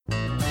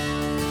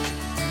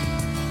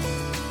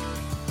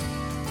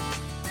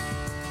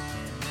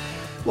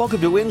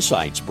Welcome to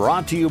Insights,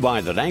 brought to you by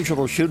the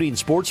National Shooting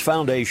Sports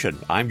Foundation.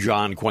 I'm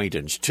John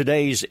Quaintance.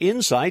 Today's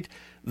insight,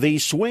 the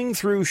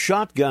swing-through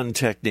shotgun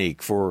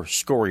technique for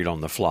scoring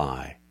on the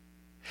fly.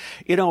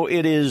 You know,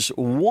 it is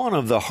one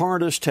of the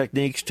hardest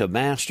techniques to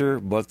master,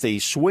 but the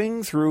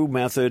swing-through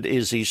method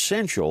is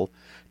essential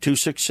to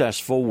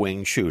successful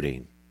wing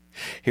shooting.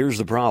 Here's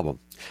the problem.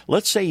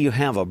 Let's say you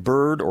have a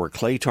bird or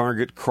clay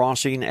target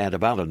crossing at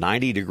about a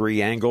 90-degree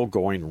angle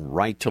going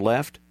right to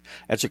left.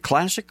 That's a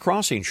classic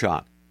crossing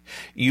shot.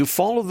 You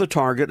follow the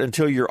target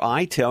until your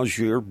eye tells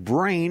your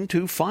brain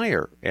to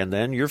fire, and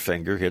then your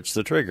finger hits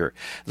the trigger.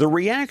 The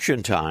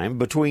reaction time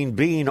between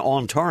being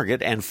on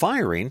target and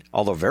firing,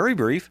 although very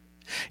brief,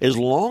 is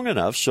long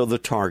enough so the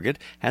target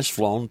has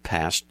flown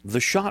past the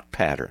shot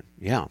pattern.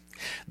 Yeah.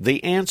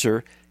 The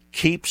answer,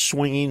 keep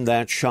swinging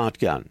that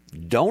shotgun.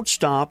 Don't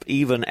stop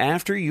even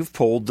after you've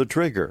pulled the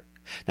trigger.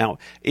 Now,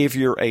 if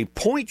you're a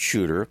point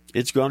shooter,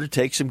 it's going to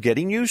take some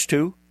getting used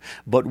to,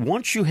 but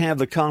once you have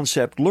the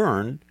concept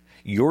learned,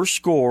 your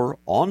score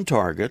on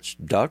targets,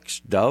 ducks,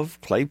 dove,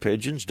 clay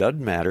pigeons,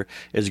 doesn't matter,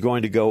 is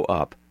going to go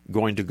up,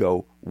 going to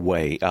go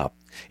way up.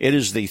 It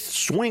is the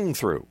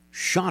swing-through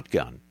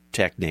shotgun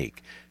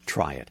technique.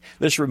 Try it.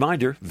 This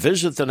reminder,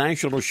 visit the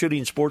National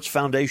Shooting Sports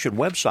Foundation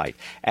website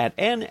at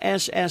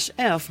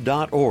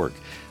nssf.org.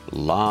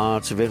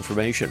 Lots of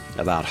information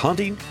about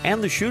hunting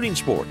and the shooting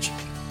sports.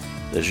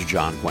 This is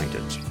John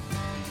Quaintance.